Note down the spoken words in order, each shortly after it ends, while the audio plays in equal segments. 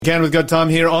Again, we've got time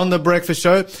here on The Breakfast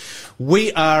Show.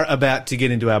 We are about to get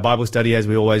into our Bible study as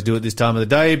we always do at this time of the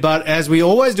day. But as we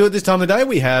always do at this time of the day,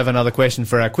 we have another question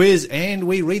for our quiz and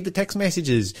we read the text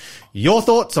messages. Your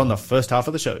thoughts on the first half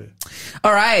of the show.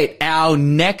 All right. Our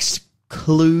next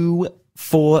clue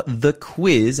for the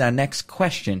quiz, our next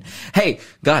question. Hey,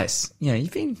 guys,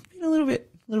 you've been a little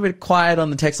bit quiet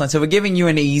on the text line. So we're giving you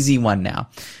an easy one now.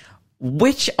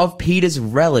 Which of Peter's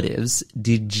relatives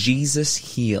did Jesus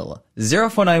heal?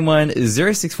 0491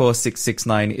 064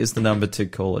 669 is the number to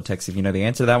call or text if you know the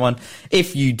answer to that one.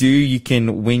 If you do, you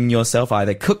can win yourself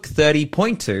either Cook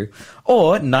 30.2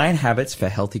 or 9 Habits for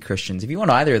Healthy Christians. If you want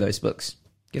either of those books,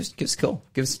 give us a call.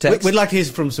 Give us a text. We'd like to hear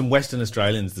from some Western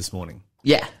Australians this morning.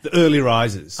 Yeah. The early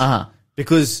risers. Uh-huh.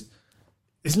 Because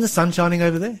isn't the sun shining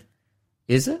over there?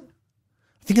 Is it?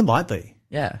 I think it might be.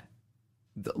 Yeah.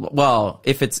 Well,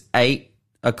 if it's 8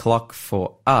 o'clock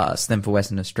for us, then for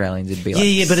Western Australians it'd be like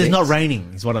Yeah, but 6. it's not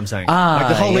raining, is what I'm saying. Ah, like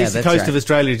the whole yeah, east that's coast right. of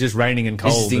Australia is just raining and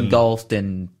cold. It's just engulfed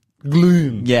in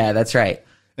gloom. Yeah, that's right.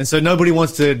 And so nobody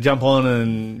wants to jump on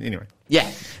and anyway. Yeah.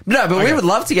 No, but we would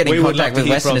love to get in contact with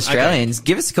Western Australians.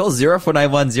 Give us a call,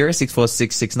 0491 064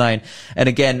 669. And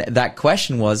again, that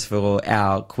question was for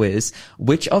our quiz.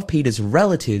 Which of Peter's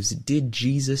relatives did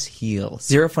Jesus heal?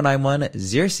 0491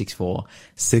 064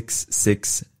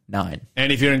 669.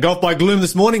 And if you're engulfed by gloom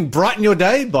this morning, brighten your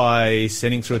day by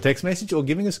sending through a text message or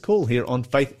giving us a call here on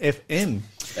Faith FM.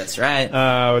 That's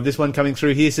right. This one coming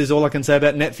through here says, all I can say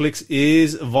about Netflix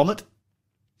is vomit.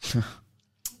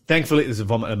 Thankfully, there's a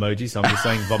vomit emoji, so I'm just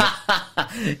saying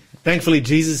vomit. Thankfully,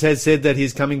 Jesus has said that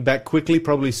he's coming back quickly,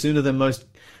 probably sooner than most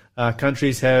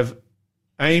countries have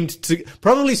aimed to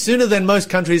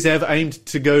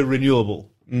go renewable.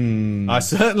 I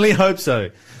certainly hope so.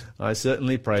 I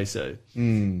certainly pray so.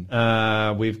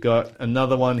 We've got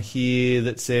another one here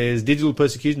that says, digital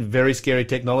persecution, very scary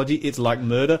technology. It's like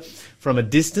murder from a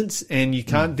distance, and you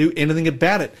can't do anything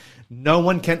about it. No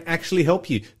one can actually help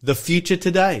you. The future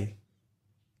today.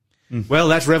 Well,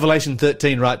 that's Revelation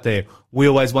 13 right there. We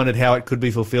always wondered how it could be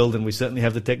fulfilled, and we certainly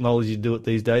have the technology to do it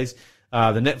these days.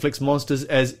 The Netflix monsters,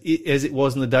 as it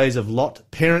was in the days of Lot.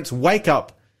 Parents, wake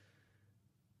up.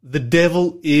 The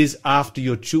devil is after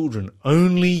your children.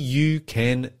 Only you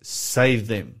can save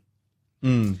them.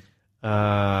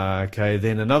 Okay,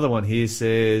 then another one here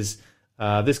says,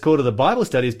 this call to the Bible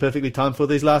study is perfectly timed for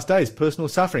these last days. Personal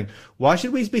suffering. Why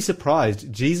should we be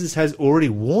surprised? Jesus has already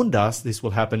warned us this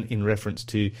will happen in reference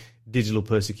to digital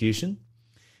persecution.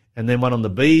 And then one on the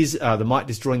bees, the might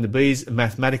destroying the bees,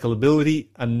 mathematical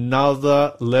ability,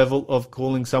 another level of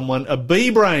calling someone a bee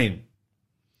brain.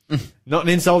 Not an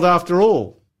insult after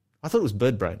all. I thought it was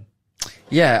bird brain.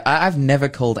 Yeah, I've never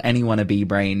called anyone a bee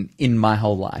brain in my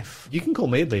whole life. You can call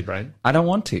me a bee brain. I don't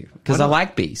want to, because I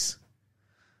like bees.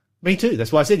 Me too.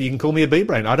 That's why I said you can call me a bee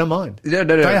brain. I don't mind. No.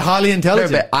 They're highly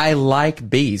intelligent. No, but I like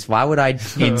bees. Why would I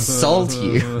insult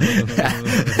you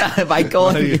by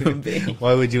calling you a bee?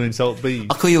 Why would you insult bees?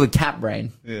 I'll call you a cat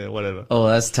brain. Yeah, whatever. Oh,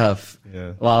 that's tough.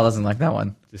 Yeah. Well, I doesn't like that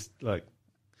one. Just like...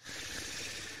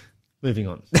 Moving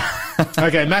on.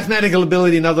 Okay, mathematical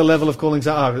ability, another level of calling...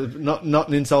 not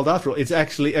an insult after all. It's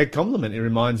actually a compliment. It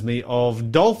reminds me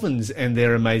of dolphins and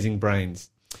their amazing brains.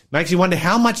 Makes you wonder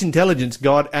how much intelligence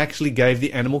God actually gave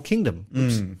the animal kingdom.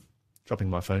 Oops. Dropping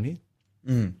my phone here.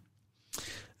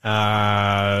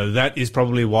 That is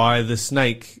probably why the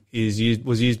snake was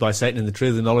used by Satan in the tree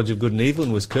of the knowledge of good and evil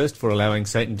and was cursed for allowing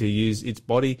Satan to use its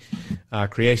body.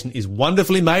 Creation is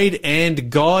wonderfully made and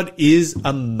God is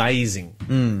amazing.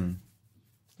 Amen.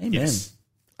 Yes.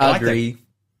 I agree.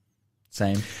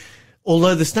 Same.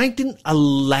 Although the snake didn't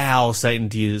allow Satan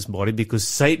to use his body because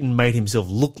Satan made himself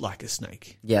look like a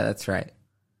snake. Yeah, that's right.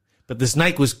 But the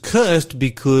snake was cursed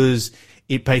because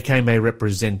it became a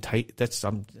representation. That's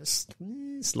some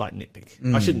slight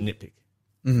nitpick. I shouldn't nitpick.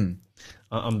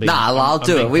 I'll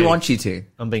do it. We want you to.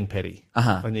 I'm being petty.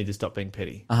 I need to stop being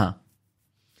petty.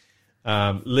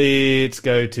 Let's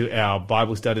go to our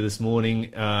Bible study this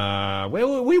morning. Where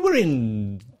we were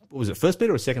in... What was it, 1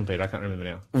 Peter or 2 Peter? I can't remember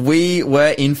now. We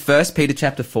were in 1 Peter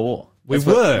chapter 4. That's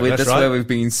where we've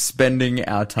been spending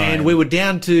our time. And we were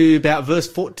down to about verse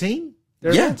 14?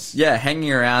 Yeah, hanging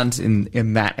around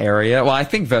in that area. Well, I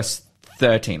think verse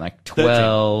 13, like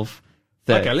 12,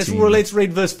 13. Okay, let's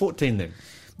read verse 14 then.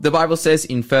 The Bible says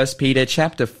in 1 Peter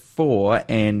chapter 4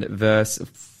 and verse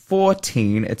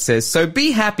 14, it says, "So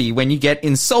be happy when you get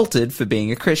insulted for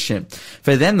being a Christian,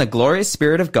 for then the glorious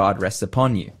Spirit of God rests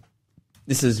upon you."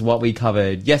 This is what we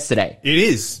covered yesterday. It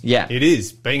is. Yeah. It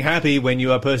is. Being happy when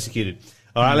you are persecuted.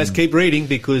 All right, let's keep reading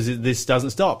because this doesn't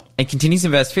stop. And continues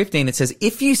in verse 15. It says,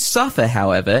 if you suffer,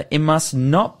 however, it must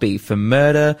not be for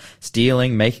murder,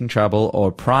 stealing, making trouble,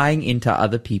 or prying into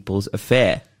other people's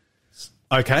affair.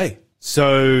 Okay,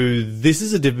 so this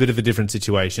is a bit of a different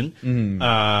situation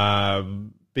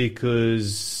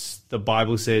because the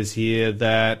Bible says here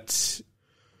that,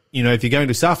 if you're going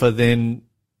to suffer, then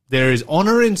there is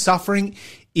honor in suffering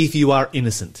if you are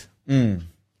innocent.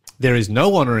 There is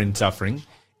no honor in suffering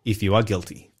if you are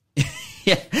guilty.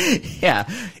 Yeah.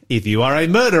 If you are a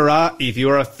murderer, if you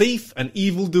are a thief, an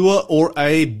evildoer, or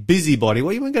a busybody,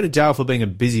 well, you won't go to jail for being a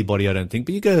busybody, I don't think,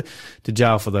 but you go to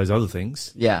jail for those other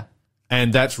things. Yeah.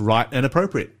 And that's right and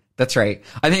appropriate. That's right.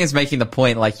 I think it's making the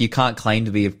point, like, you can't claim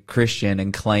to be a Christian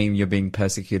and claim you're being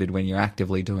persecuted when you're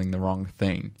actively doing the wrong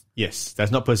thing. Yes,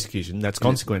 that's not persecution, that's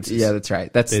consequences. Yeah, that's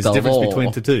right. There's a difference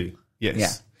between the two. Yes.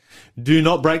 Yeah. Do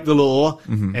not break the law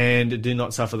and do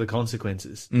not suffer the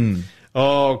consequences.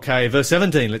 Okay, verse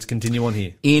 17. Let's continue on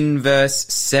here. In verse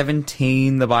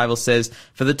 17, the Bible says,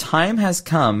 for the time has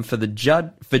come for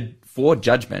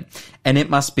judgment, and it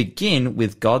must begin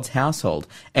with God's household.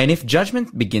 And if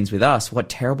judgment begins with us, what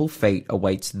terrible fate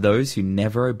awaits those who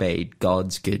never obeyed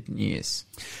God's good news.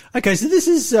 Okay, so this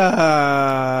is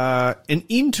an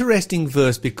interesting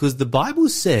verse because the Bible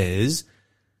says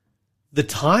the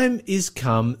time is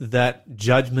come that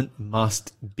judgment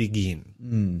must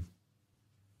begin.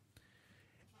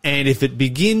 And if it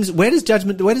begins, where does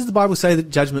the Bible say that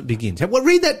judgment begins? Well,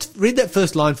 read that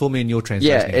first line for me in your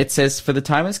translation. Yeah, it says, for the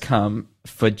time has come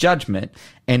for judgment,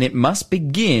 and it must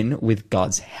begin with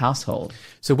God's household.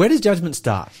 So where does judgment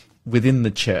start? Within the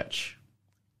church.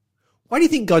 Why do you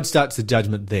think God starts the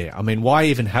judgment there? I mean, why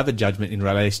even have a judgment in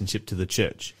relationship to the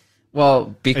church?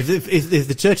 Well, if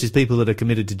the church is people that are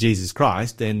committed to Jesus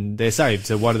Christ, then they're saved.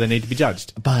 So why do they need to be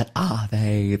judged? But are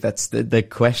they? That's the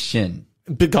question.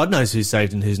 But God knows who's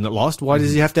saved and who's not lost. Why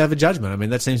does he have to have a judgment? I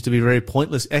mean, that seems to be a very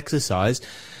pointless exercise.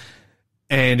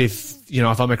 And if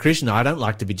I'm a Christian, I don't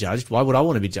like to be judged. Why would I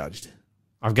want to be judged?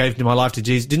 I've given my life to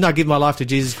Jesus. Didn't I give my life to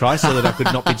Jesus Christ so that I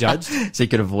could not be judged? So you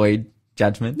could avoid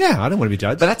judgment? Yeah, I don't want to be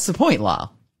judged. But that's the point,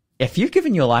 Lyle. If you've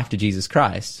given your life to Jesus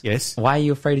Christ, yes, why are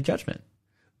you afraid of judgment?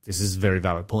 This is a very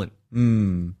valid point.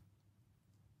 I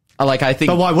think.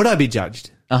 But why would I be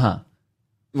judged?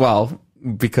 Well,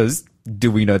 because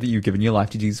do we know that you've given your life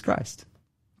to Jesus Christ?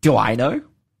 Do I know?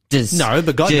 No,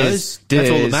 but God knows. That's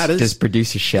all that matters. Does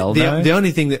producer Shell know? The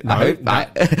only thing that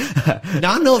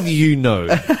none of you know,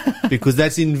 because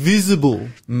that's invisible.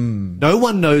 No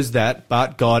one knows that,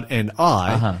 but God and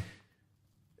I.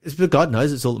 But God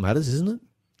knows. It's all that matters, isn't it?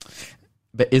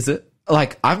 But is it?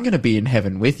 Like, I'm going to be in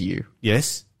heaven with you.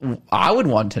 Yes. I would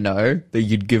want to know that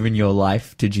you'd given your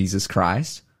life to Jesus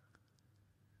Christ.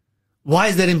 Why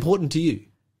is that important to you?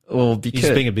 Well, because you're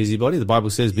just being a busybody. The Bible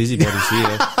says busybodies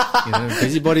here.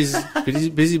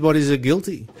 Busybodies are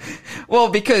guilty. Well,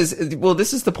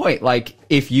 this is the point. Like,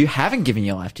 if you haven't given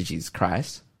your life to Jesus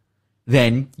Christ,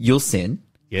 then you'll sin.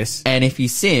 Yes. And if you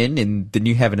sin in the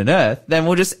new heaven and earth, then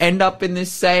we'll just end up in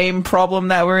this same problem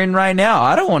that we're in right now.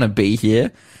 I don't want to be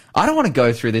here. I don't want to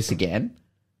go through this again.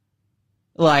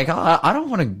 Like, I don't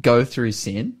want to go through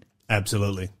sin.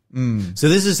 Absolutely. So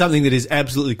this is something that is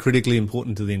absolutely critically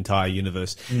important to the entire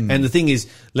universe. And the thing is,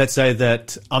 let's say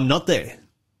that I'm not there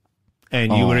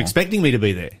and you were expecting me to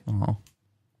be there.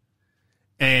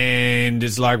 And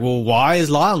it's like, well, why is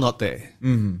Lyle not there?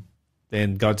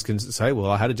 Then God can say,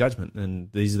 well, I had a judgment and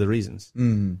these are the reasons.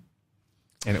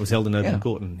 And it was held in open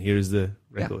court, and here is the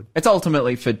record. Yeah. It's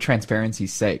ultimately for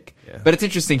transparency's sake. Yeah. But it's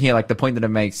interesting here, like the point that it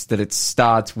makes, that it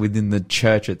starts within the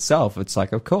church itself. It's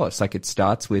like, of course, like it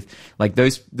starts with, like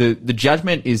the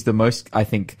judgment is the most, I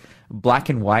think, black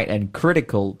and white and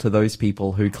critical to those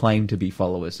people who claim to be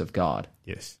followers of God.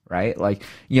 Yes. Right? Like,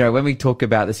 when we talk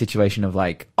about the situation of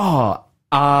like, are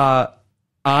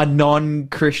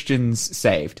non-Christians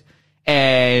saved?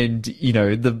 And,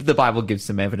 the Bible gives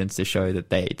some evidence to show that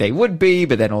they would be,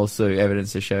 but then also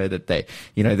evidence to show that they,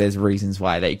 there's reasons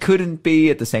why they couldn't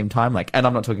be at the same time. Like, and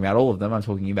I'm not talking about all of them. I'm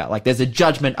talking about, like, there's a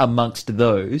judgment amongst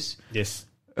those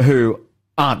who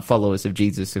aren't followers of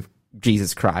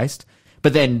Jesus Christ.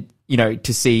 But then,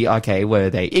 to see, okay, were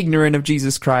they ignorant of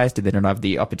Jesus Christ? Did they not have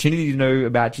the opportunity to know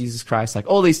about Jesus Christ? Like,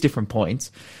 all these different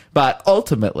points. But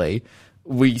ultimately,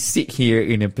 we sit here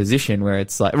in a position where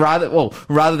it's like, rather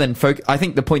than I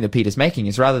think the point that Peter's making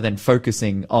is, rather than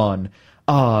focusing on,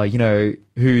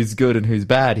 who's good and who's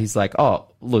bad, he's like,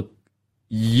 look,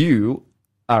 you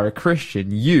are a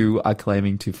Christian. You are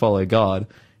claiming to follow God.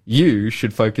 You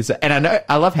should focus. And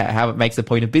I love how it makes a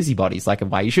point of busybodies, like, and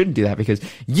why you shouldn't do that, because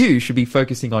you should be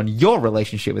focusing on your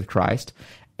relationship with Christ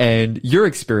and your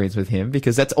experience with him,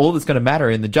 because that's all that's going to matter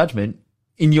in the judgment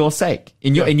in your sake,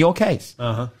 in your case.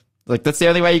 Uh-huh. Like, that's the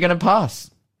only way you're going to pass.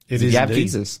 It is you have indeed.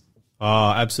 Jesus.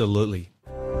 Oh, absolutely.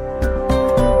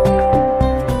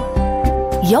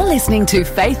 You're listening to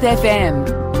Faith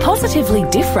FM, positively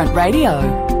different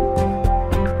radio.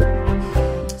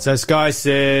 So Sky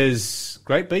says,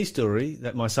 great B story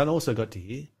that my son also got to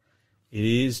hear. It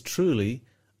is truly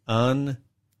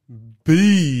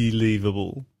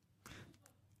unbelievable.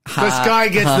 So Sky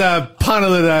gets the pun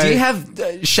of the day. Do you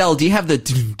have, Shell, do you have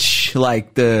the,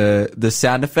 like, the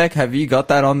sound effect? Have you got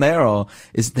that on there, or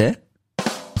is it there?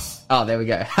 Oh, there we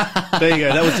go. There you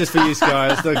go. That was just for you,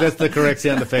 Sky. That's the correct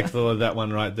sound effect for that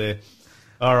one right there.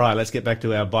 All right, let's get back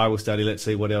to our Bible study. Let's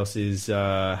see what else is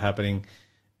happening.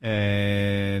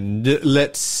 And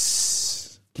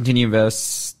let's continue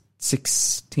verse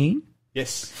 16.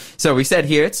 Yes. So we said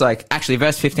here, it's like, actually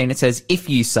verse 15, it says, if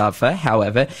you suffer,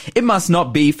 however, it must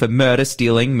not be for murder,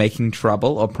 stealing, making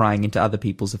trouble, or prying into other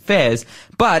people's affairs,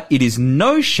 but it is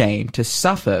no shame to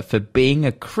suffer for being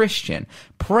a Christian.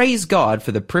 Praise God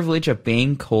for the privilege of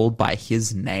being called by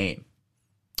his name.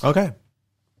 Okay.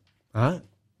 All right.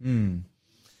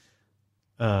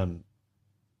 I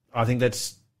think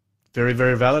that's very,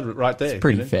 very valid right there. It's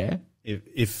pretty fair.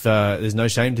 If there's no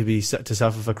shame to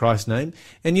suffer for Christ's name,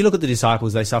 and you look at the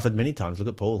disciples, they suffered many times. Look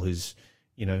at Paul, who's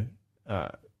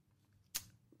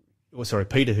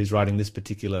Peter, who's writing this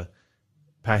particular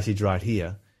passage right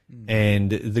here, and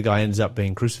the guy ends up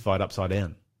being crucified upside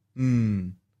down.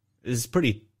 It's a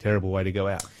pretty terrible way to go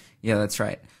out. Yeah, that's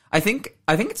right. I think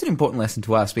it's an important lesson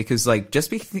to us, because like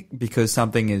just because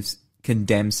something is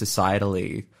condemned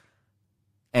societally,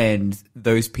 and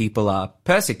those people are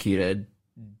persecuted,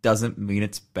 doesn't mean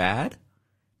it's bad.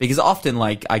 Because often,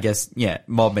 like, I guess,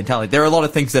 mob mentality. There are a lot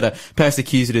of things that are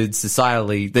persecuted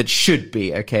societally that should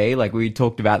be, okay? Like we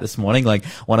talked about this morning, like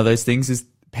one of those things is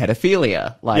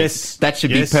pedophilia. Like, yes. That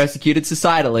should be persecuted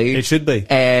societally. It should be.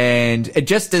 And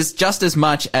just as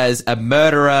much as a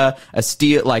murderer, a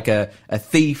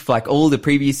thief, like all the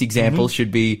previous examples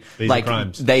should be, these like, are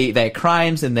crimes. They're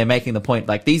crimes, and they're making the point,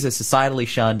 like, these are societally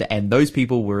shunned, and those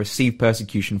people will receive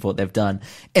persecution for what they've done,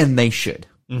 and they should.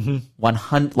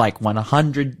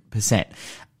 100%.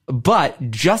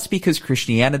 But just because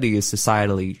Christianity is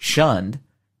societally shunned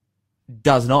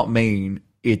does not mean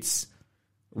it's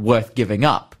worth giving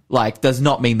up. Like, does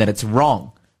not mean that it's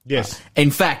wrong. Yes. In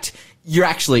fact, you're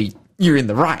in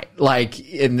the right. Like,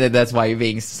 and that's why you're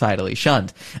being societally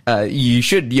shunned. You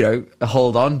should,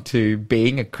 hold on to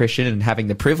being a Christian and having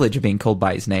the privilege of being called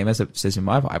by his name, as it says in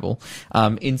my Bible,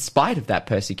 in spite of that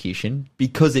persecution,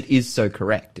 because it is so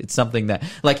correct. It's something that,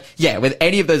 like, with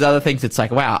any of those other things, it's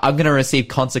like, wow, I'm going to receive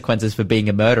consequences for being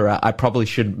a murderer. I probably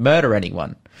shouldn't murder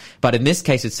anyone. But in this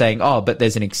case, it's saying, but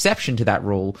there's an exception to that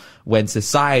rule when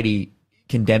society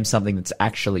condemns something that's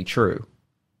actually true.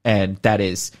 And that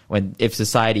is if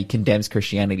society condemns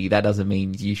Christianity, that doesn't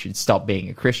mean you should stop being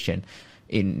a Christian.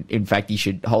 In fact, you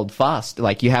should hold fast.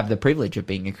 Like, you have the privilege of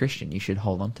being a Christian. You should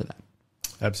hold on to that.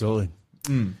 Absolutely.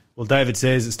 Well, David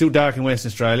says it's still dark in Western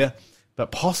Australia,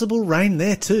 but possible rain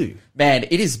there too. Man,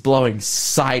 it is blowing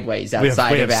sideways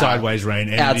outside we have of our sideways rain.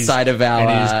 And outside of our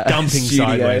and it is dumping studio.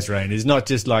 sideways rain. It's not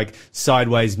just like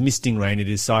sideways misting rain. It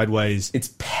is sideways.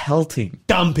 It's pelting,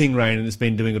 dumping rain, and it's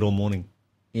been doing it all morning.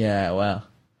 Yeah, wow.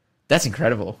 That's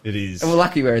incredible. It is. And we're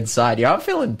lucky we're inside. Yeah, I'm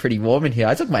feeling pretty warm in here.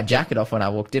 I took my jacket off when I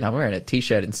walked in. I'm wearing a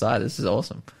t-shirt inside. This is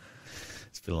awesome.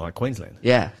 It's feeling like Queensland.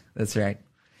 Yeah, that's right.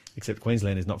 Except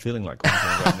Queensland is not feeling like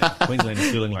Queensland right now. Queensland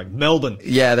is feeling like Melbourne.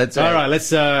 Yeah, that's right. All right,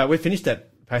 let's. We finished that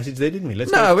passage there, didn't we?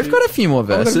 We've got a few more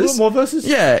verses. More verses?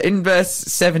 Yeah, in verse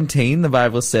 17, the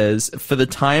Bible says, "For the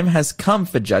time has come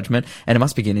for judgment, and it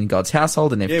must begin in God's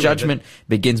household. And if judgment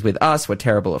begins with us, we're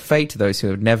terrible of fate to those who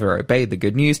have never obeyed the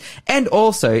good news. And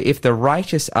also, if the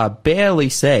righteous are barely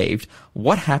saved,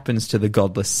 what happens to the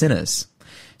godless sinners?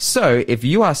 So, if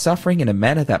you are suffering in a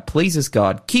manner that pleases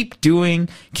God, keep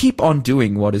on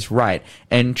doing what is right,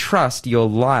 and trust your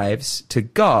lives to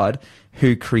God,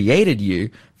 who created you,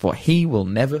 for he will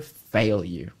never fail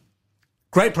you."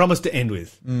 Great promise to end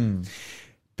with.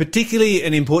 Particularly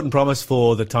an important promise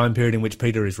for the time period in which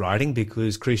Peter is writing,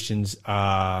 because Christians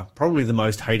are probably the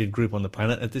most hated group on the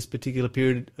planet at this particular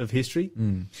period of history.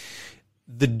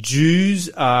 The Jews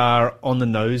are on the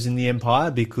nose in the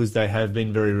empire because they have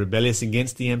been very rebellious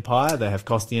against the empire. They have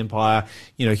cost the empire,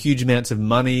 huge amounts of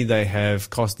money. They have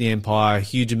cost the empire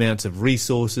huge amounts of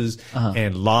resources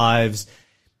and lives.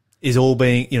 is all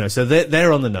being, so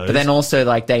they're on the nose. But then also,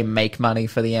 like, they make money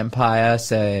for the empire,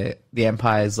 so the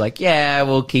empire's like, yeah,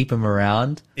 we'll keep them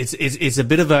around. It's a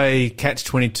bit of a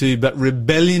catch-22, but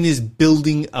rebellion is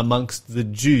building amongst the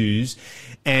Jews,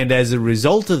 and as a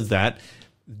result of that,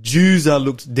 Jews are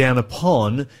looked down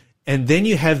upon, and then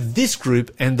you have this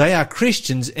group, and they are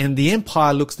Christians, and the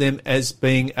empire looks them as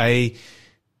being a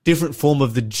different form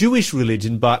of the Jewish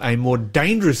religion, but a more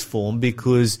dangerous form,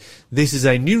 because this is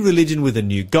a new religion with a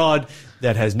new God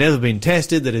that has never been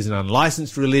tested, that is an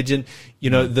unlicensed religion.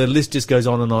 The list just goes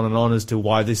on and on and on as to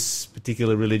why this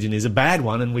particular religion is a bad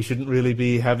one, and we shouldn't really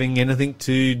be having anything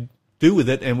to do with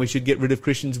it, and we should get rid of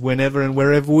Christians whenever and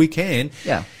wherever we can.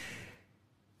 Yeah.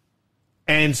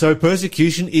 And so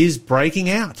persecution is breaking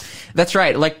out. That's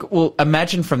right. Like, well,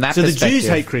 imagine from that perspective. So the Jews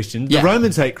hate Christians, the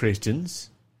Romans hate Christians.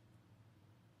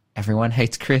 Everyone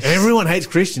hates Christians. Everyone hates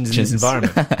Christians in this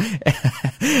environment.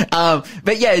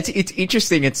 But yeah, it's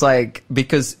interesting. It's like,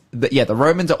 because the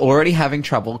Romans are already having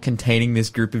trouble containing this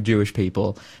group of Jewish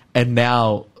people, and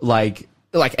now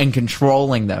and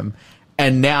controlling them.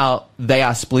 And now they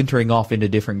are splintering off into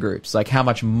different groups. Like, how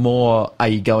much more are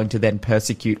you going to then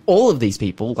persecute all of these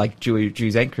people, like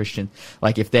Jews and Christians?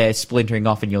 Like, if they're splintering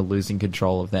off and you're losing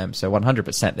control of them. So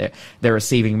 100% they're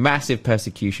receiving massive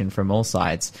persecution from all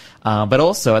sides. But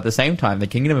also, at the same time, the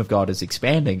kingdom of God is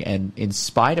expanding. And in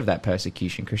spite of that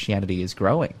persecution, Christianity is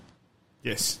growing.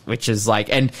 Yes. Which is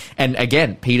like, and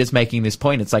again, Peter's making this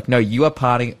point. It's like, no, you are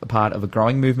part of a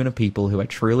growing movement of people who are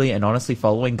truly and honestly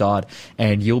following God,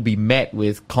 and you'll be met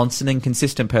with constant and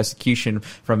consistent persecution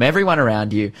from everyone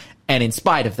around you. And in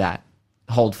spite of that,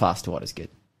 hold fast to what is good.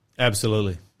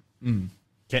 Absolutely. Can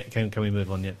we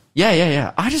move on yet?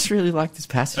 Yeah. I just really like this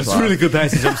passage. It's a really good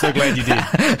passage. I'm so glad you did.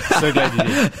 So glad you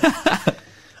did.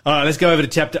 All right, let's go over to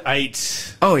chapter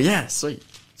 8. Oh, yeah, sweet.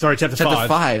 Sorry, chapter 5. Chapter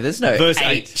 5. There's no verse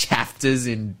 8 chapters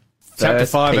in chapter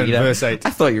 5 Peter. and verse 8.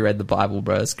 I thought you read the Bible,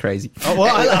 bro. It's crazy. Oh,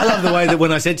 well, I love the way that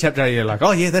when I said chapter 8, you're like,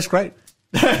 oh, yeah, that's great.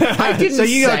 I didn't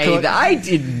say that. I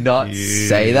did not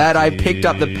say that. I picked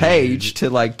up the page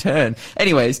to turn.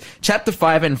 Anyways, chapter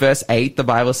 5 and verse 8, the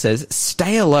Bible says,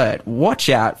 "Stay alert. Watch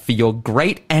out for your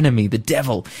great enemy, the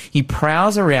devil. He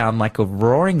prowls around like a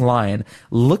roaring lion,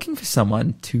 looking for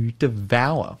someone to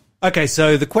devour." Okay,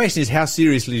 so the question is, how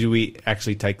seriously do we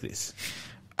actually take this?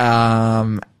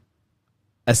 As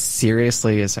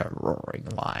seriously as a roaring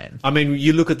lion. I mean,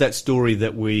 you look at that story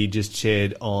that we just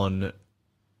shared on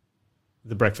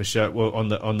the breakfast show, well,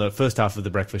 on the first half of the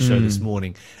breakfast show this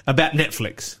morning, about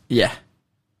Netflix. Yeah.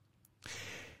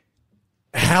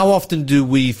 How often do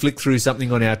we flick through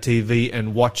something on our TV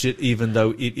and watch it even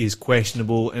though it is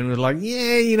questionable, and we're like,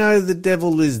 yeah, the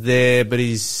devil is there, but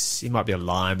he might be a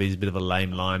lion, but he's a bit of a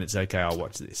lame lion. It's okay, I'll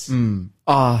watch this.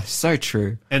 Oh, so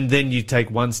true. And then you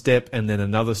take one step and then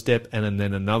another step and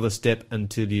then another step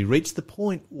until you reach the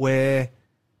point where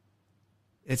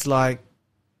it's like,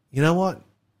 you know what?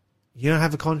 You don't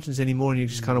have a conscience anymore, and you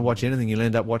just kind of watch anything. You'll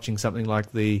end up watching something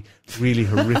like the really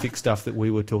horrific stuff that we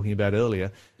were talking about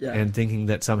earlier, and thinking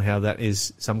that somehow that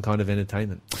is some kind of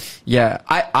entertainment. Yeah,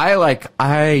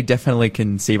 I definitely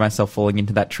can see myself falling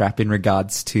into that trap in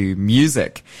regards to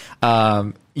music.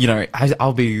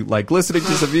 I'll be listening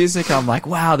to some music. I'm like,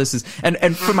 wow, this is,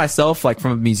 and for myself,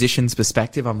 from a musician's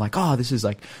perspective, I'm like, oh, this is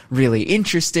really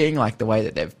interesting. The way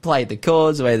that they've played the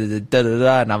chords, the way that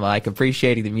da-da-da, and I'm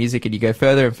appreciating the music, and you go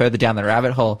further and further down the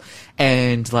rabbit hole.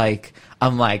 And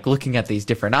I'm looking at these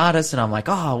different artists, and I'm like,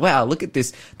 oh, wow, look at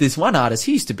this one artist.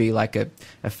 He used to be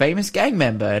a famous gang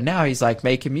member, and now he's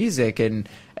making music, and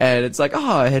it's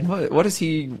oh, and what does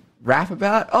he rap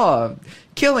about? Oh,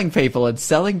 killing people and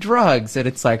selling drugs. And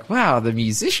it's wow, the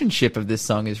musicianship of this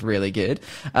song is really good.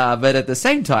 But at the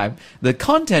same time, the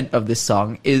content of this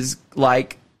song is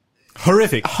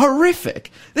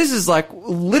horrific. This is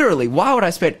literally, why would I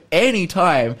spend any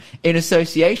time in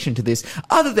association to this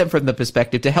other than from the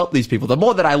perspective to help these people? The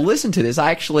more that I listen to this, I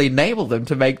actually enable them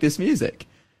to make this music.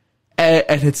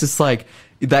 And it's just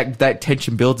that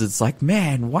tension builds. It's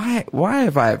man, why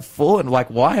have I fallen?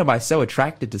 Why am I so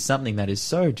attracted to something that is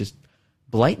so just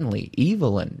blatantly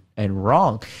evil and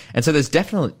wrong? And so there's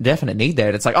definite need there.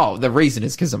 And it's the reason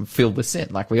is because I'm filled with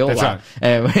sin. We all That's are.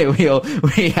 Right.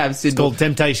 We have sin. It's called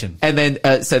temptation. And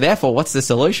then, so therefore, what's the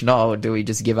solution? Oh, do we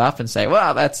just give up and say,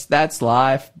 well, that's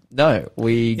life? No,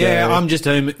 we go, yeah, I'm just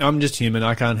human.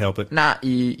 I can't help it. Nah,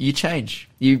 you change.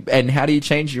 And how do you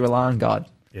change? You rely on God.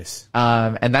 Yes.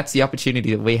 And that's the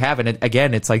opportunity that we have. And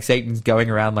again, it's Satan's going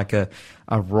around like a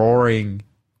roaring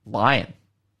lion,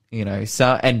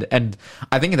 so, and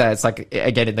I think that it's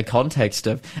again, in the context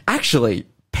of actually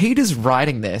Peter's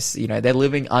writing this, they're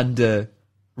living under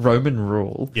Roman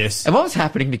rule. Yes. And what was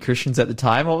happening to Christians at the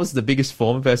time? What was the biggest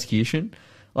form of persecution?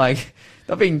 Like,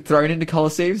 they're being thrown into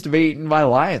Colosseums to be eaten by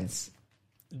lions.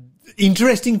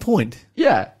 Interesting point.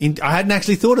 Yeah. I hadn't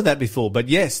actually thought of that before, but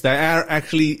yes, they are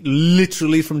actually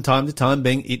literally from time to time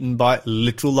being eaten by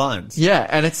literal lions. Yeah,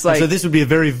 and it's like... So this would be a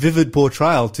very vivid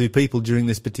portrayal to people during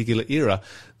this particular era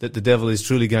that the devil is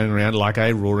truly going around like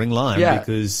a roaring lion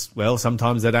because, well,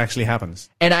 sometimes that actually happens.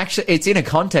 And actually, it's in a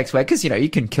context where, because, you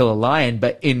can kill a lion,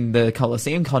 but in the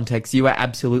Colosseum context, you are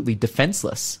absolutely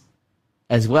defenseless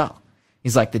as well.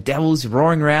 He's like, the devil's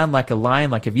roaring around like a lion.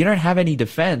 Like, if you don't have any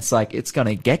defense, like, it's going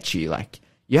to get you. Like,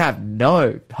 you have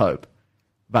no hope.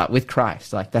 But with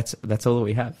Christ, like, that's all that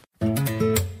we have.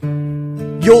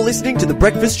 You're listening to the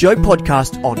Breakfast Show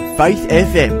podcast on Faith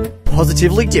FM.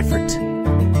 Positively different.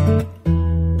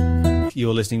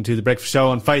 You're listening to The Breakfast Show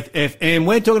on Faith FM.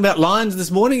 We're talking about lions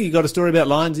this morning. You got a story about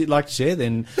lions you'd like to share?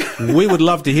 Then we would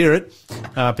love to hear it,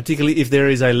 particularly if there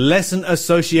is a lesson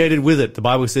associated with it. The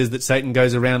Bible says that Satan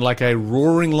goes around like a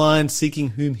roaring lion seeking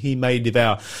whom he may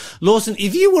devour. Lawson,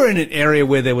 if you were in an area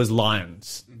where there was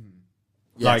lions,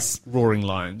 Yes. like roaring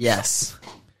lions, Yes.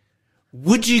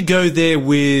 would you go there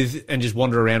and just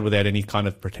wander around without any kind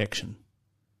of protection?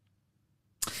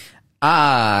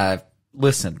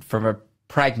 Listen, from a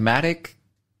pragmatic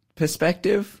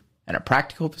perspective and a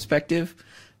practical perspective,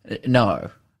 no.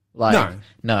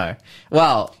 No.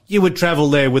 Well, You would travel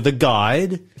there with a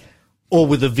guide or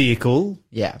with a vehicle.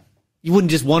 yeah. You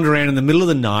wouldn't just wander around in the middle of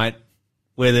the night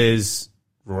where there's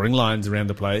roaring lions around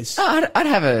the place. I'd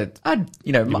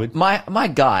would? my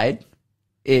guide,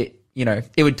 it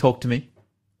would talk to me.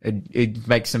 It'd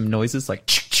make some noises like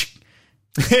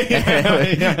and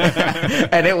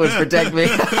it would protect me.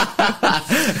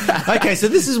 Okay, so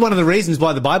this is one of the reasons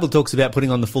why the Bible talks about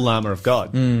putting on the full armor of God.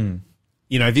 If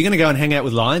you're going to go and hang out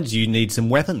with lions, you need some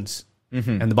weapons.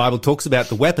 And the Bible talks about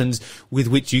the weapons with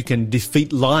which you can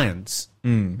defeat lions.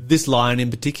 This lion in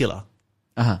particular.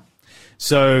 Uh-huh.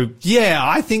 So, yeah,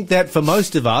 I think that for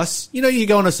most of us, you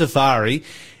go on a safari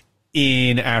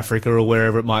in Africa or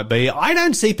wherever it might be, I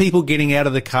don't see people getting out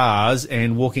of the cars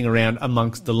and walking around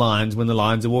amongst the lions when the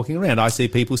lions are walking around. I see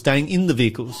people staying in the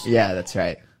vehicles. Yeah, that's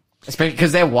right. Especially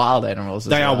because they're wild animals.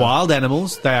 They are wild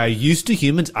animals. They are used to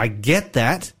humans. I get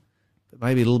that. But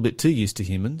maybe a little bit too used to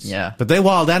humans. Yeah. But they're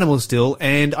wild animals still.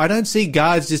 And I don't see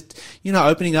guards just,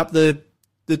 opening up the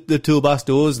tour bus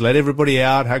doors, let everybody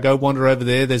out, go wander over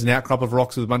there. There's an outcrop of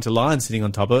rocks with a bunch of lions sitting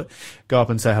on top of it. Go up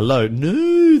and say hello.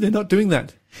 No, they're not doing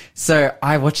that. So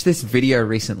I watched this video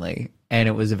recently, and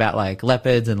it was about like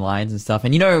leopards and lions and stuff.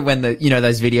 And when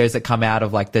those videos that come out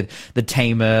of like the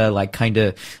tamer, like kind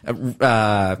of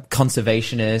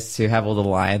conservationists who have all the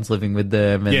lions living with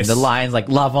them, and the lions like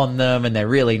love on them, and they're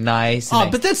really nice.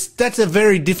 But that's a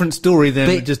very different story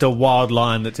than just a wild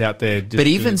lion that's out there. But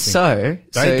even so,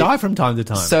 they die from time to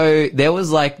time. So there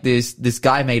was like this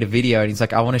guy made a video, and he's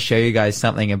like, I want to show you guys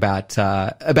something about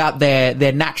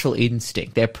their natural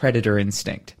instinct, their predator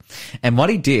instinct. And what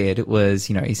he did was,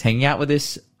 he's hanging out with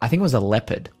this, I think it was a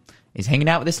leopard. He's hanging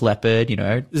out with this leopard,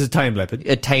 This is a tame leopard.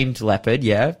 A tamed leopard,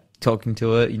 yeah. Talking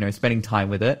to it, spending time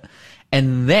with it.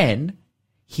 And then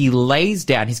he lays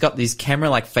down, he's got this camera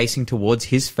like facing towards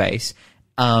his face,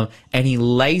 and he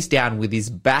lays down with his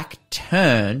back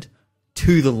turned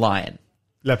to the lion.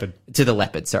 To the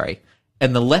leopard, sorry.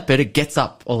 And the leopard, it gets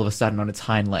up all of a sudden on its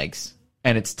hind legs,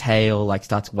 and its tail like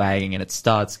starts wagging, and it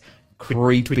starts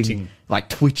creeping,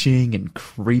 twitching and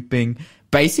creeping,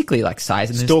 basically like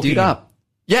sizing this dude up.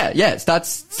 Yeah, it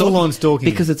starts full on stalking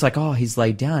because it's like, oh, he's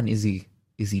laid down. Is he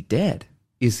dead?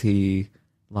 Is he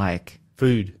like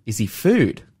food? Is he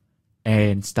food?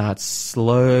 And starts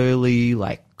slowly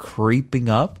like creeping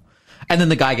up. And then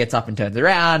the guy gets up and turns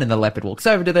around, and the leopard walks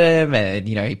over to them, and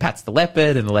he pats the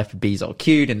leopard, and the leopard bees all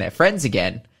cute, and they're friends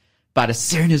again. But as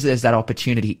soon as there's that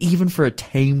opportunity, even for a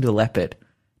tamed leopard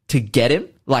to get him,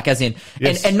 like as in,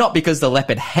 yes. and not because the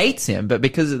leopard hates him, but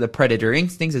because of the predator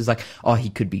instincts, it's like, oh, he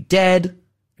could be dead.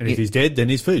 And if he's dead, then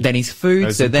he's food.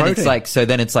 So then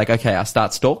it's like, okay, I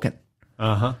start stalking.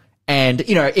 Uh-huh. And,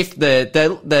 if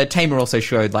the tamer also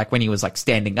showed like when he was like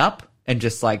standing up and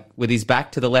just like with his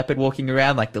back to the leopard walking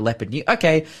around, like the leopard knew,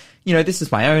 okay, this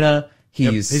is my owner.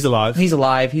 He's alive. He's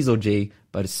alive. He's all G.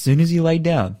 But as soon as he laid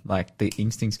down, like the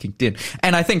instincts kicked in.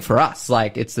 And I think for us,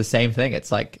 like it's the same thing.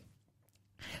 It's like,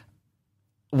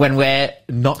 when we're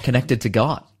not connected to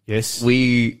God. Yes.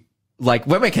 When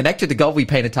we're connected to God, we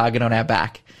paint a target on our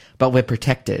back, but we're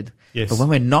protected. Yes. But when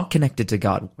we're not connected to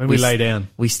God, when we lay down,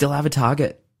 we still have a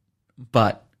target,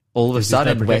 but all of a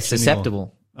sudden we're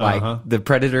susceptible. Like the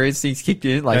predator instincts kicked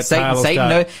in. Like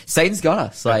Satan's got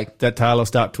us. Like that tail will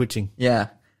start twitching. Yeah.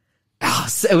 Oh,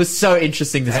 it was so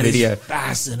interesting, this video.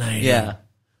 Fascinating. Yeah.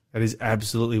 That is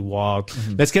absolutely wild.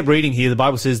 Let's keep reading here. The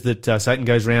Bible says that Satan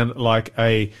goes around like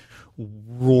a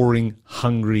roaring,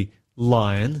 hungry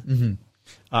lion.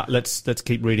 Let's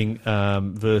keep reading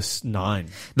verse 9.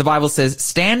 The Bible says,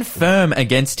 stand firm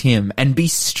against him and be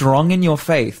strong in your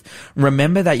faith.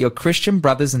 Remember that your Christian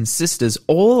brothers and sisters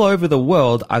all over the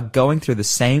world are going through the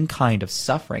same kind of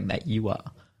suffering that you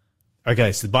are.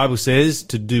 Okay, so the Bible says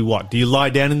to do what? Do you lie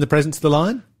down in the presence of the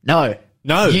lion? No.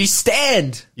 No. You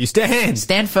stand. You stand.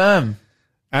 Stand firm.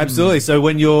 Absolutely. So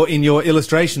when you're in your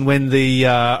illustration, when the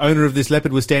owner of this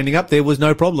leopard was standing up, there was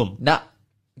no problem. No.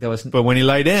 There was... But when he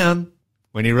lay down,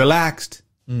 when he relaxed,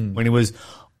 when he was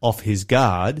off his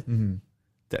guard,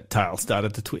 that tail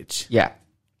started to twitch. Yeah.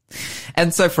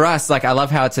 And so for us, like, I love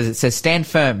how it says stand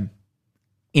firm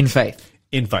in faith.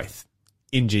 In faith.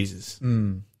 In Jesus.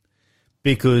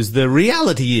 Because the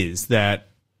reality is that,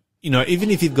 you know,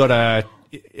 even if you've got a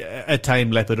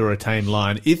tame leopard or a tame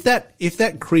lion, if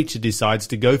that creature decides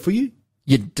to go for you,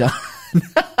 You're done.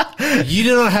 you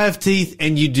do not have teeth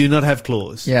and you do not have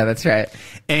claws. Yeah, that's right.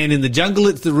 And in the jungle,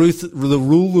 it's the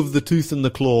rule of the tooth and the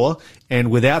claw.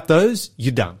 And without those,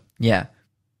 you're done. Yeah.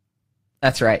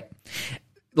 That's right.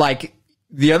 Like,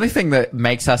 the only thing that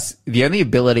makes us, the only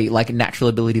ability, like natural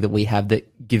ability that we have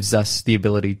that gives us the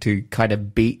ability to kind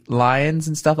of beat lions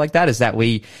and stuff like that is that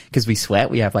because we sweat,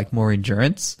 we have like more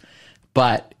endurance.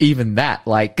 But even that,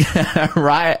 like,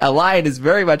 a lion is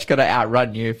very much going to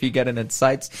outrun you. If you get in its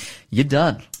sights, you're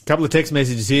done. A couple of text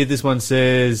messages here. This one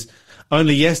says,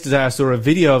 only yesterday I saw a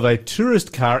video of a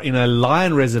tourist car in a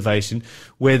lion reservation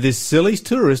where this silly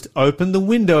tourist opened the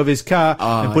window of his car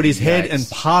and put his head and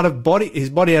part of his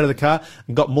body out of the car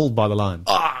and got mauled by the lion.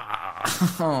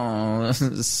 Oh, this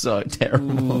is so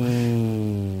terrible.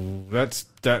 Ooh,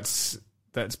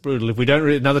 that's brutal. If we don't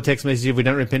another text message, if we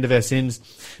don't repent of our sins,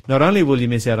 not only will you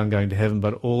miss out on going to heaven,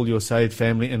 but all your saved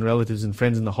family and relatives and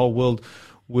friends in the whole world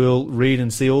will read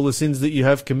and see all the sins that you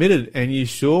have committed. And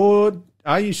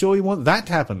are you sure you want that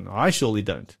to happen? I surely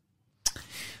don't.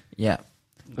 Yeah.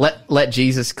 Let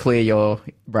Jesus clear your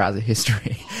browser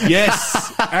history.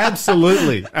 Yes,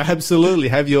 absolutely. Absolutely.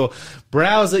 Have your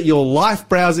life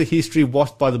browser history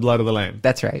washed by the blood of the Lamb.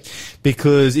 That's right.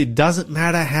 Because it doesn't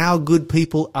matter how good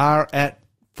people are at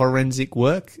forensic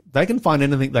work, they can find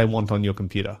anything they want on your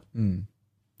computer.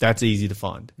 That's easy to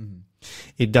find.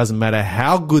 It doesn't matter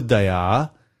how good they are,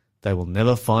 they will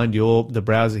never find the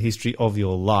browser history of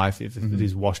your life if it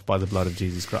is washed by the blood of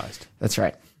Jesus Christ. That's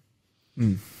right.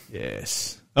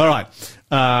 Yes. All right.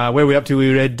 Where are we up to?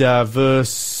 We read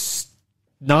verse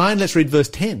 9. Let's read verse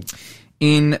 10.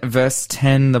 In verse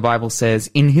 10, the Bible says,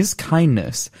 in his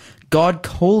kindness, God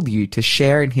called you to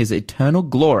share in his eternal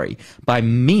glory by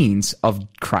means of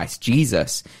Christ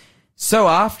Jesus. So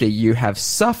after you have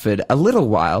suffered a little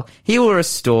while, he will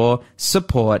restore,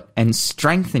 support, and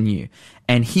strengthen you,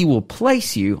 and he will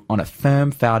place you on a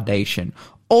firm foundation.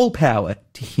 All power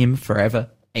to him forever.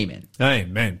 Amen.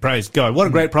 Amen. Praise God. What a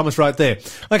great promise right there.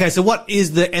 Okay, so what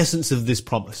is the essence of this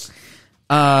promise?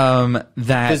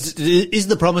 Is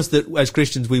the promise that as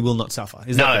Christians we will not suffer?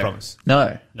 Is that the promise?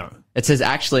 No. No. It says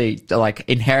actually, like,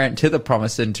 inherent to the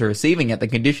promise and to receiving it, the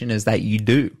condition is that you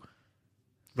do.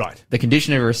 Right. The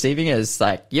condition of receiving it is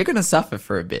like, you're going to suffer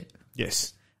for a bit.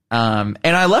 Yes. And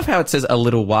I love how it says a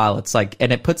little while. It's like,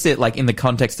 and it puts it like in the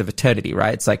context of eternity,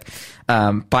 right? It's like,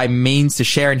 by means to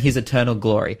share in his eternal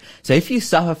glory. So if you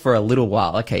suffer for a little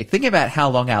while, okay, think about how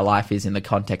long our life is in the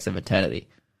context of eternity.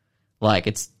 Like,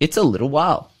 it's a little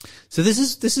while. So this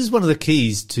is one of the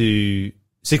keys to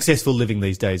successful living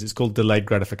these days. It's called delayed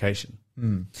gratification.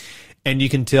 And you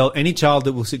can tell any child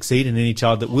that will succeed and any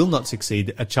child that will not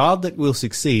succeed. A child that will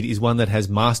succeed is one that has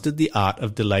mastered the art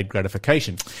of delayed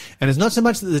gratification. And it's not so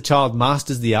much that the child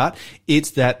masters the art,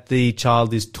 it's that the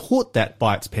child is taught that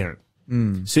by its parent.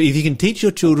 So if you can teach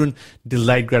your children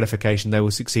delayed gratification, they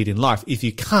will succeed in life. If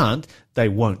you can't, they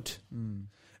won't.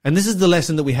 And this is the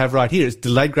lesson that we have right here. It's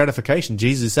delayed gratification.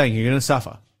 Jesus is saying you're going to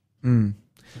suffer.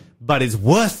 But it's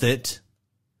worth it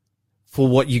for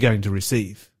what you're going to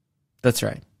receive. That's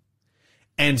right.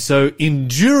 And so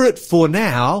endure it for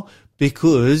now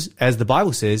because, as the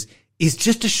Bible says, it's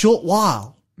just a short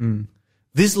while.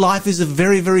 This life is a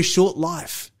very, very short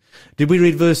life. Did we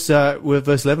read verse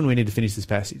 11? We need to finish this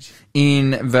passage.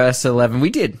 In verse 11,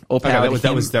 we did. All power to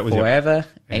him forever.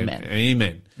 Amen.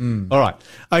 Amen. All right.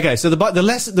 Okay, so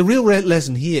the real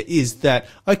lesson here is that,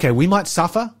 okay, we might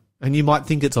suffer and you might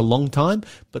think it's a long time,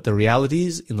 but the reality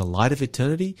is, in the light of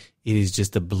eternity, it is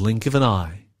just a blink of an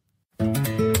eye.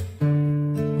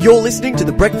 You're listening to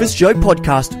the Breakfast Show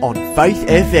podcast on Faith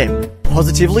FM.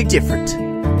 Positively different.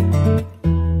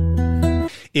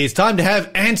 It's time to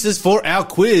have answers for our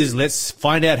quiz. Let's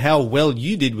find out how well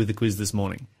you did with the quiz this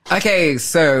morning. Okay,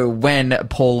 so when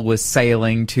Paul was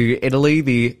sailing to Italy,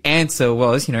 the answer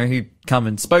was, who come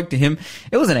and spoke to him?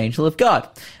 It was an angel of God.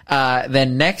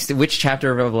 Then next, which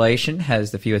chapter of Revelation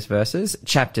has the fewest verses?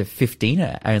 Chapter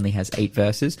 15 only has 8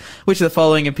 verses. Which of the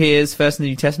following appears first in the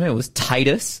New Testament? It was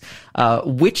Titus.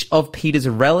 Which of Peter's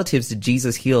relatives did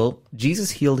Jesus heal? Jesus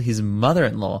healed his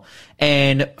mother-in-law.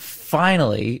 And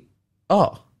finally,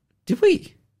 did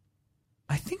we?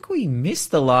 I think we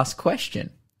missed the last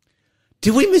question.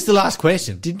 Did we miss the last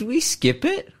question? Did we skip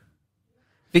it?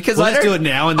 Because let's do it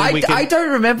now, and then I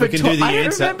don't remember. We can do the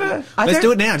answer. Let's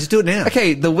do it now. Just do it now.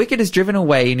 Okay, the wicked is driven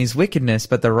away in his wickedness,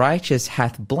 but the righteous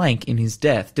hath blank in his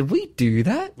death. Did we do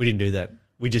that? We didn't do that.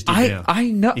 We just did now. I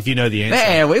know. If you know the answer.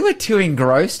 Man, we were too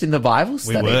engrossed in the Bible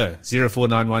study. We were.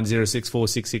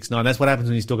 0491064669. That's what happens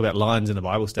when you talk about lines in the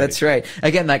Bible study. That's right.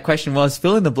 Again, that question was,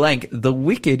 fill in the blank. The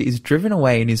wicked is driven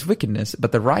away in his wickedness,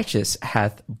 but the righteous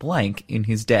hath blank in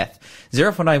his death.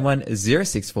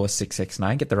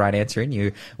 0491064669. Get the right answer in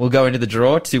you. We'll go into the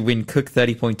draw to win Cook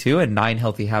 30.2 and 9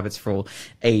 healthy habits for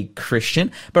a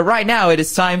Christian. But right now it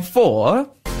is time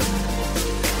for...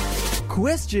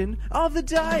 Question of the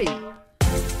day.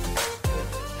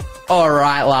 All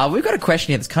right, Lyle, we've got a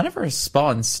question here that's kind of a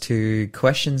response to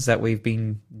questions that we've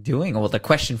been doing, or the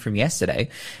question from yesterday.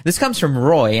 This comes from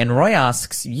Roy, and Roy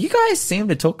asks, you guys seem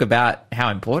to talk about how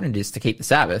important it is to keep the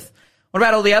Sabbath. What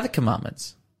about all the other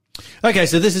commandments? Okay,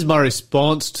 so this is my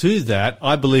response to that.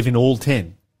 I believe in all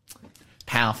 10.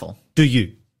 Powerful. Do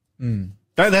you?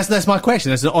 That's my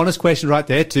question. That's an honest question right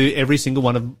there to every single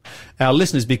one of our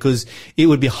listeners, because it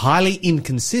would be highly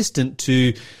inconsistent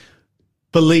to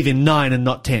believe in 9 and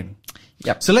not 10.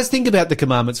 Yep. So let's think about the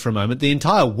commandments for a moment. The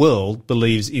entire world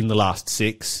believes in the last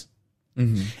 6,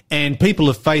 and people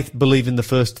of faith believe in the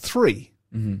first 3.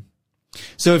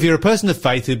 So if you're a person of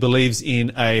faith who believes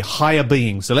in a higher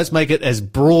being, so let's make it as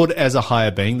broad as a higher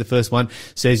being. The first one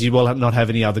says you will not have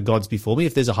any other gods before me.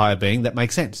 If there's a higher being, that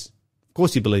makes sense. Of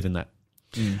course you believe in that.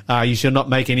 You shall not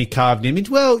make any carved image.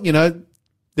 Well,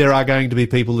 there are going to be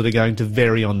people that are going to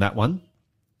vary on that one.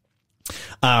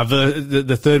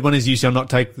 The third one is you shall not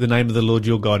take the name of the Lord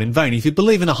your God in vain. If you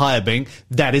believe in a higher being,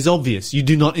 that is obvious. You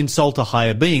do not insult a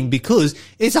higher being because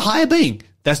it's a higher being.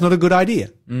 That's not a good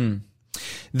idea. Then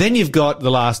you've got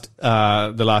the last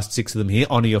 6 of them here.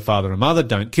 Honor your father and mother.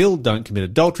 Don't kill. Don't commit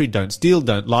adultery. Don't steal.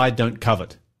 Don't lie. Don't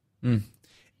covet.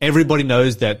 Everybody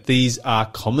knows that these are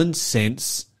common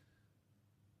sense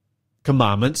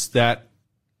commandments that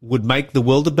would make the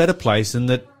world a better place and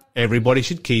that everybody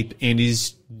should keep, and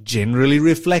is generally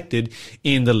reflected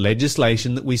in the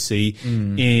legislation that we see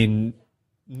in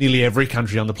nearly every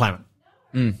country on the planet.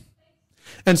 And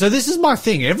so this is my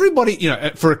thing. Everybody,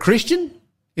 for a Christian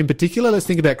in particular, let's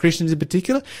think about Christians in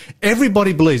particular, every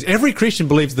Christian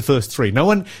believes the first 3.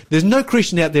 There's no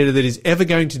Christian out there that is ever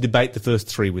going to debate the first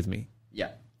 3 with me. Yeah.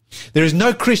 There is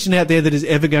no Christian out there that is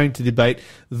ever going to debate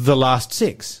the last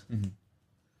 6.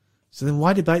 So then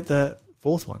why debate the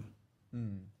 4th one?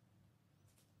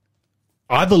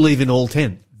 I believe in all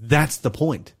 10. That's the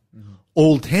point.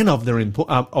 All 10 of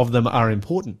them are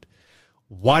important.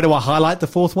 Why do I highlight the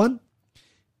 4th one?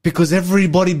 Because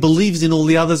everybody believes in all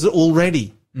the others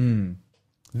already.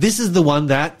 This is the one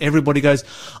that everybody goes,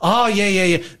 oh,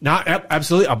 yeah. No,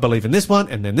 absolutely. I believe in this one,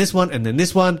 and then this one, and then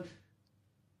this one.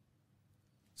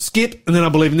 Skip, and then I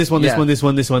believe in this one, this one.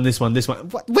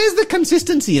 Where's the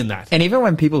consistency in that? And even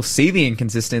when people see the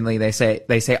inconsistency, they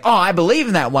say, oh, I believe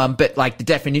in that one, but the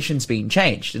definition's been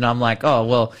changed. And I'm like, oh,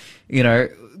 well,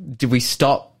 did we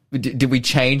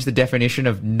change the definition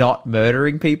of not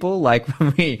murdering people?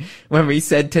 When we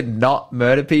said to not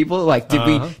murder people,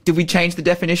 did we change the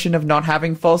definition of not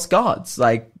having false gods?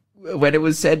 When it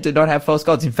was said to not have false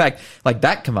gods. In fact,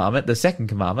 that commandment, the second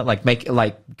commandment,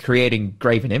 creating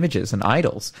graven images and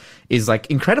idols is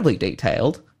incredibly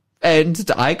detailed.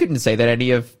 And I couldn't say that any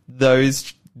of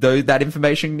that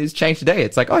information is changed today.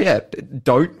 It's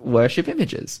don't worship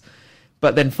images.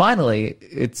 But then finally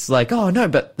it's oh no,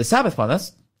 but the Sabbath one,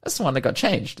 that's the one that got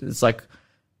changed. It's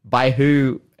by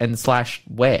who and /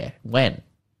 where, when?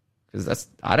 Because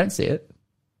I don't see it.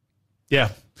 Yeah.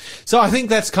 So I think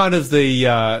that's kind of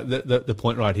the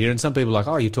point right here. And some people are like,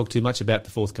 oh, you talk too much about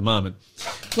the 4th commandment.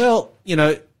 Well,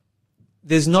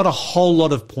 there's not a whole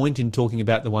lot of point in talking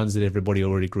about the ones that everybody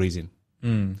already agrees in.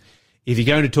 If you're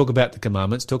going to talk about the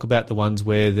commandments, talk about the ones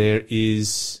where there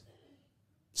is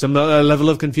some level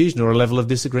of confusion or a level of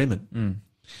disagreement.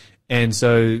 And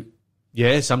so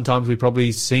Yeah, sometimes we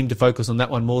probably seem to focus on that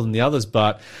one more than the others,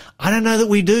 but I don't know that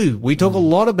we do. We talk a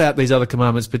lot about these other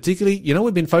commandments, particularly,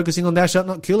 we've been focusing on thou shalt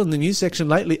not kill in the news section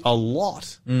lately a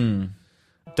lot.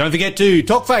 Don't forget to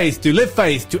talk faith, to live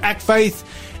faith, to act faith,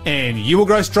 and you will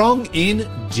grow strong in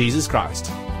Jesus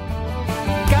Christ.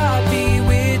 God be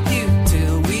with you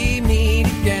till we meet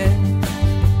again.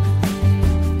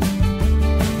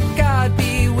 God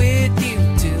be with you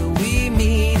till we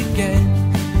meet again.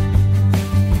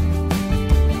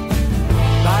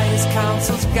 By his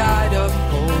counsel's guide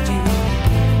uphold you,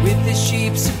 with his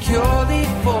sheep securely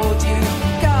fold you.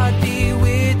 God be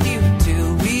with you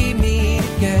till we meet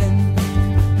again.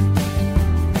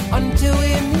 Until we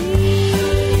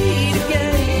meet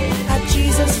again at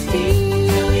Jesus'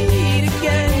 feet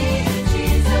again.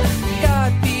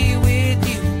 God be with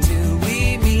you till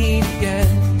we meet again.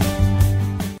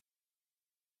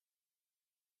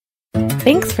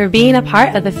 Thanks for being a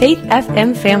part of the Faith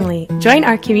FM family. Join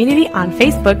our community on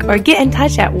Facebook or get in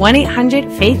touch at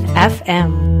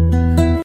 1-800-FAITH-FM.